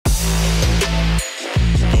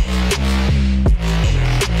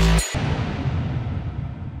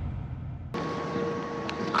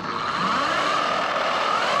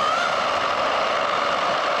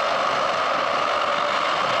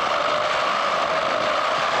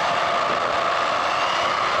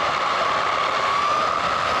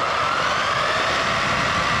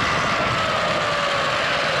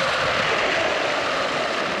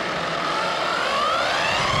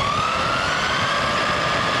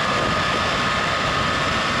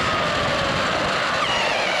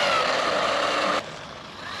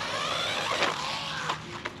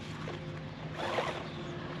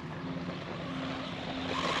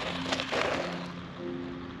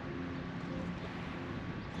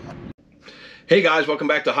Hey guys, welcome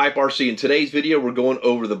back to Hype RC. In today's video, we're going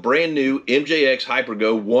over the brand new Mjx Hyper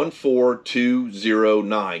Go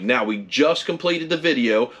 14209. Now, we just completed the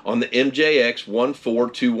video on the Mjx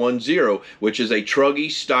 14210, which is a truggy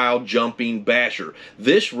style jumping basher.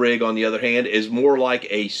 This rig, on the other hand, is more like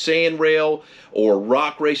a sand rail or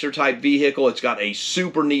rock racer type vehicle. It's got a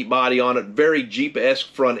super neat body on it, very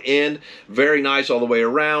Jeep-esque front end, very nice all the way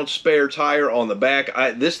around, spare tire on the back.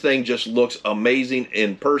 This thing just looks amazing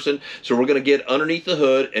in person. So we're going to get underneath the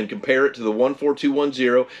hood and compare it to the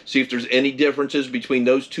 14210, see if there's any differences between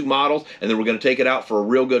those two models, and then we're going to take it out for a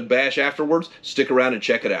real good bash afterwards. Stick around and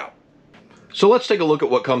check it out. So let's take a look at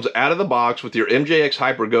what comes out of the box with your Mjx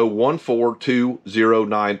Hyper Go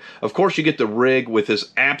 14209. Of course, you get the rig with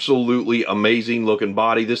this absolutely amazing looking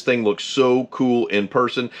body. This thing looks so cool in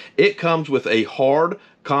person. It comes with a hard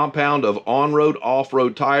compound of on-road,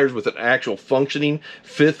 off-road tires with an actual functioning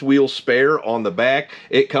fifth wheel spare on the back.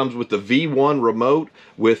 It comes with the V1 remote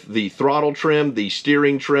with the throttle trim, the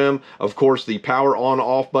steering trim, of course the power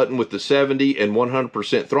on-off button with the 70 and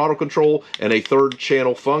 100% throttle control, and a third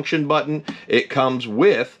channel function button. It comes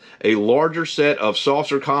with a larger set of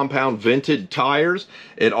softer compound vented tires.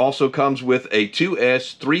 It also comes with a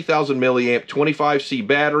 2S 3000 milliamp 25C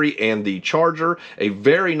battery and the charger, a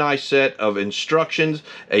very nice set of instructions,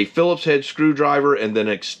 a Phillips head screwdriver, and then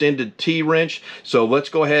an extended T-wrench. So let's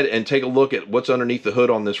go ahead and take a look at what's underneath the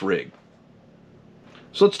hood on this rig.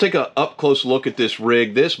 So let's take a up close look at this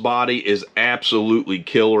rig. This body is absolutely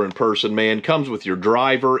killer in person, man. Comes with your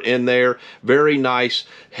driver in there. Very nice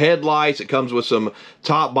headlights. It comes with some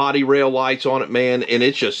top body rail lights on it, man. And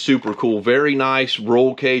it's just super cool. Very nice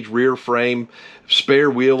roll cage rear frame.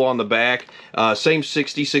 Spare wheel on the back. Same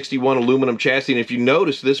 6061 aluminum chassis. And if you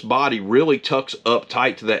notice, this body really tucks up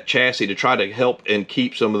tight to that chassis to try to help and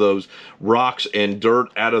keep some of those rocks and dirt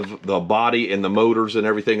out of the body and the motors and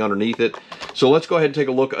everything underneath it. So let's go ahead and take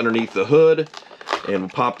a look underneath the hood and we'll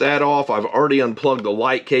pop that off. I've already unplugged the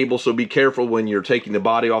light cable, so be careful when you're taking the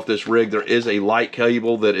body off this rig. There is a light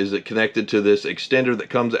cable that is connected to this extender that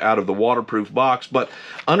comes out of the waterproof box. But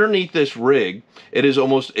underneath this rig, it is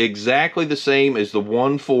almost exactly the same as the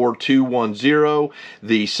 14210,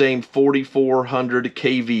 the same 4400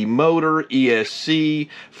 kV motor, ESC,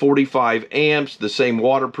 45 amps, the same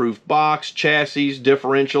waterproof box, chassis,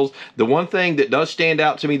 differentials. The one thing that does stand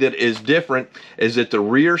out to me that is different is that the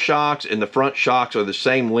rear shocks and the front shocks are the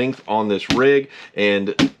same length on this rig.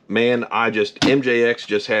 And man, Mjx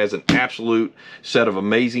just has an absolute set of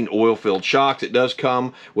amazing oil-filled shocks. It does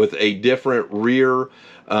come with a different rear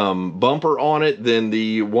bumper on it than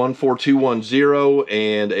the 14210,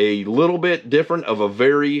 and a little bit different of a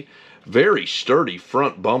very sturdy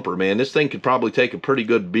front bumper, man. This thing could probably take a pretty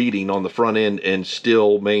good beating on the front end and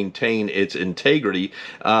still maintain its integrity.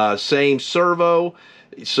 Same servo.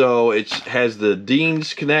 So it has the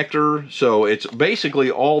Dean's connector, so it's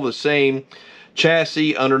basically all the same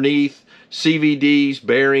chassis underneath, CVDs,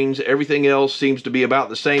 bearings, everything else seems to be about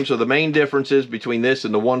the same. So the main differences between this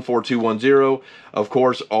and the 14210, of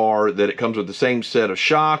course, are that it comes with the same set of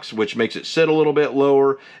shocks, which makes it sit a little bit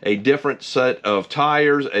lower, a different set of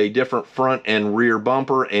tires, a different front and rear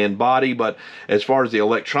bumper and body. But as far as the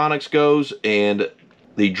electronics goes and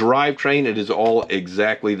the drivetrain, it is all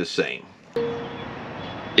exactly the same.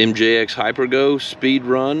 Mjx Hyper Go speed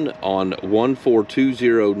run on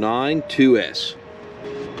 14209 2S.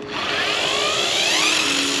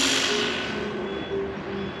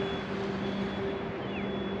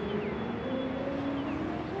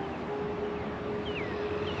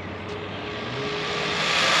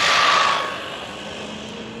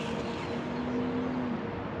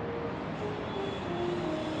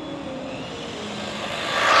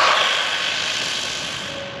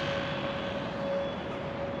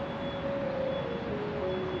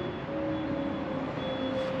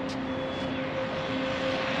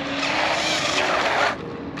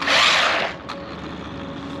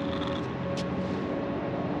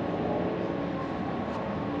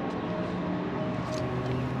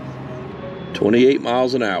 .28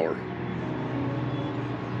 miles an hour.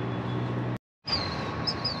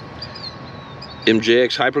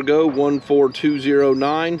 Mjx Hyper Go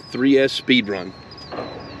 14209 3S speed run.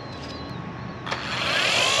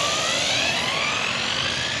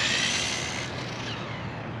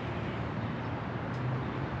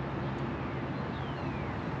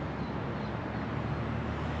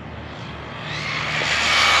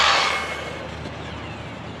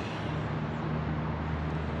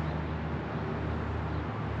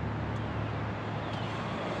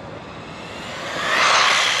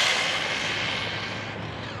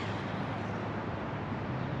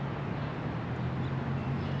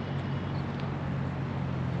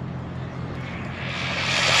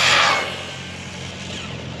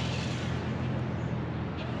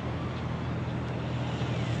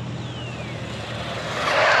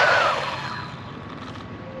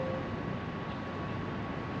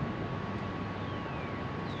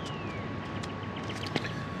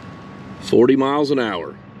 40 miles an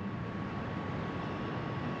hour.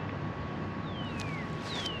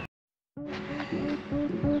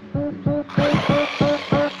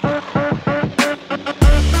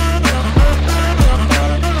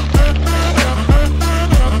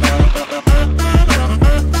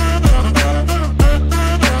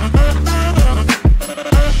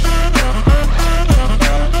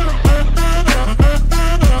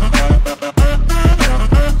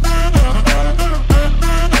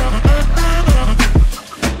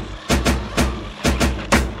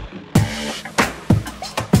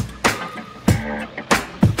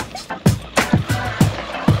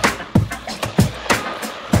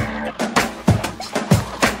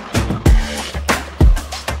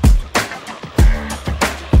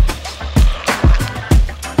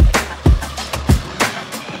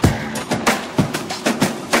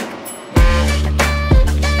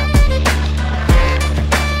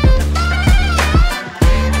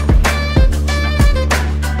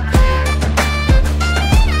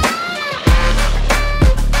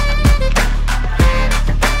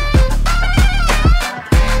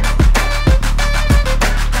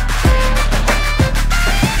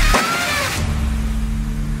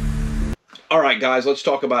 Alright guys, let's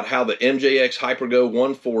talk about how the Mjx Hyper Go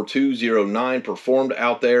 14209 performed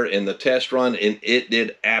out there in the test run, and it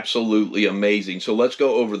did absolutely amazing. So let's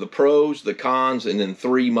go over the pros, the cons, and then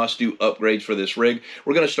 3 must-do upgrades for this rig.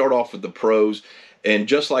 We're going to start off with the pros. And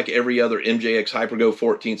just like every other Mjx Hyper Go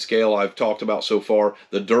 14th scale I've talked about so far,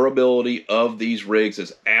 the durability of these rigs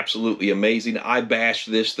is absolutely amazing. I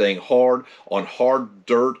bashed this thing hard on hard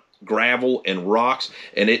dirt, gravel, and rocks,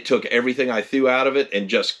 and it took everything I threw out of it and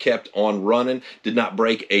just kept on running. Did not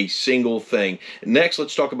break a single thing. Next,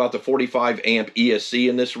 let's talk about the 45 amp ESC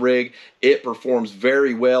in this rig. It performs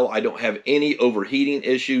very well. I don't have any overheating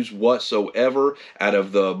issues whatsoever out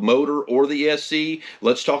of the motor or the ESC.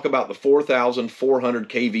 Let's talk about the 4,400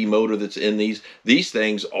 kV motor that's in these. These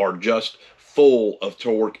things are just full of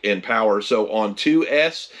torque and power. So on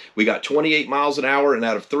 2S, we got 28 miles an hour, and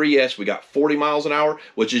out of 3S, we got 40 miles an hour,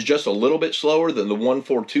 which is just a little bit slower than the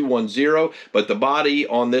 14210, but the body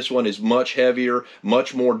on this one is much heavier,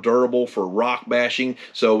 much more durable for rock bashing.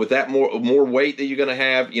 So with that more weight that you're going to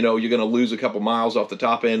have, you know, you're going to lose a couple miles off the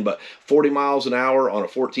top end, but 40 miles an hour on a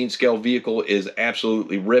 14 scale vehicle is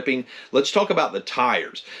absolutely ripping. Let's talk about the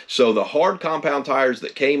tires. So the hard compound tires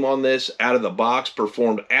that came on this out of the box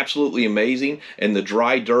performed absolutely amazing, and the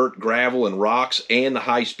dry dirt, gravel, and rocks, and the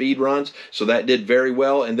high speed runs, so that did very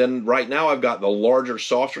well. And then right now I've got the larger,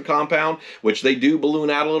 softer compound, which they do balloon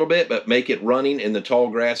out a little bit, but make it running in the tall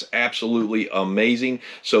grass absolutely amazing.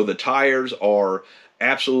 So the tires are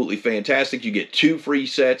absolutely fantastic. You get 2 free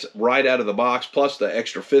sets right out of the box, plus the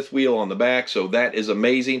extra 5th wheel on the back, so that is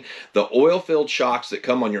amazing. The oil-filled shocks that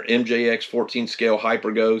come on your Mjx 14 scale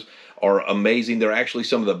Hyper Goes are amazing. They're actually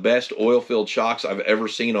some of the best oil-filled shocks I've ever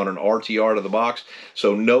seen on an RTR out of the box,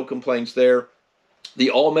 so no complaints there. The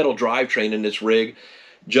all-metal drivetrain in this rig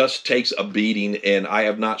just takes a beating, and I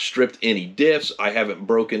have not stripped any diffs. I haven't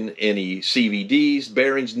broken any CVDs,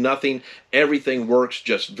 bearings, nothing. Everything works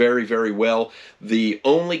just very, very well. The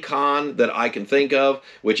only con that I can think of,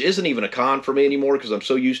 which isn't even a con for me anymore because I'm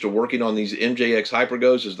so used to working on these Mjx Hyper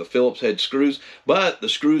Goes, is the Phillips head screws. But the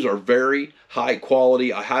screws are very high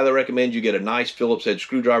quality. I highly recommend you get a nice Phillips head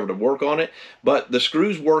screwdriver to work on it. But the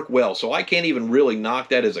screws work well, so I can't even really knock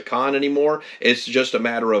that as a con anymore. It's just a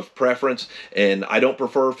matter of preference, and I don't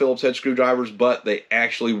prefer Phillips head screwdrivers, but they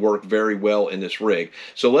actually work very well in this rig.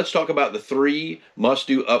 So let's talk about the 3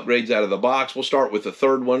 must-do upgrades out of the box. We'll start with the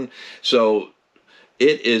third one. So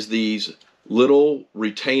it is these little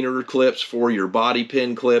retainer clips for your body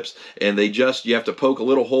pin clips, and you have to poke a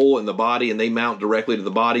little hole in the body and they mount directly to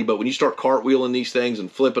the body. But when you start cartwheeling these things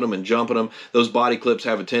and flipping them and jumping them, those body clips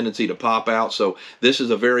have a tendency to pop out. So this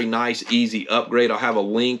is a very nice, easy upgrade. I'll have a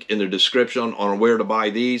link in the description on where to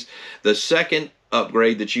buy these. The second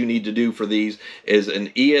upgrade that you need to do for these is an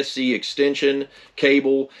ESC extension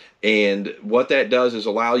cable, and what that does is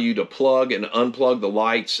allow you to plug and unplug the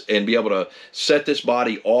lights and be able to set this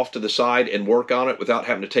body off to the side and work on it without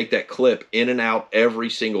having to take that clip in and out every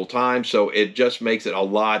single time. So it just makes it a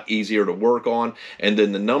lot easier to work on. And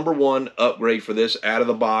then the #1 upgrade for this out of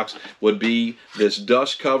the box would be this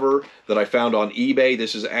dust cover that I found on eBay.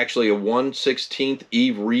 This is actually a 1/16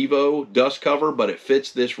 Eve Revo dust cover, but it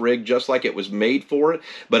fits this rig just like it was made for it,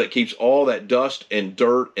 but it keeps all that dust and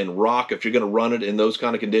dirt and rock, if you're going to run it in those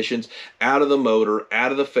kind of conditions, vibrations out of the motor,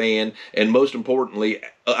 out of the fan, and most importantly,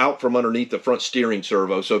 out from underneath the front steering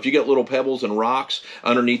servo. So if you get little pebbles and rocks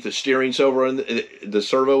underneath the steering servo in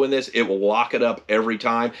this, it will lock it up every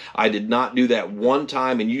time. I did not do that one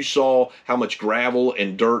time, and you saw how much gravel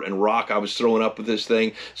and dirt and rock I was throwing up with this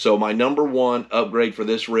thing. So my number one upgrade for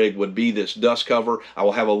this rig would be this dust cover. I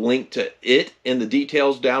will have a link to it in the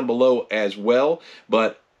details down below as well.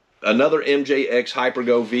 But another Mjx Hyper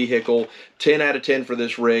Go vehicle, 10 out of 10 for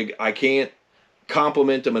this rig. I can't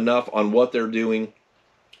compliment them enough on what they're doing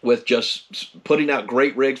with just putting out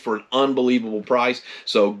great rigs for an unbelievable price.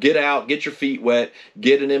 So get out, get your feet wet,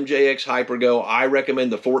 get an Mjx Hyper Go. I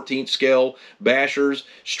recommend the 14th scale bashers,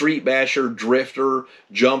 street basher, drifter,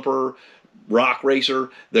 jumper, rock racer.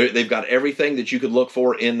 They've got everything that you could look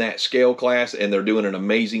for in that scale class, and they're doing an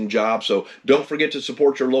amazing job. So don't forget to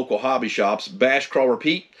support your local hobby shops. Bash, crawl,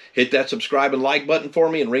 repeat. Hit that subscribe and like button for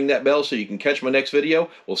me and ring that bell so you can catch my next video.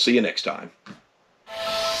 We'll see you next time.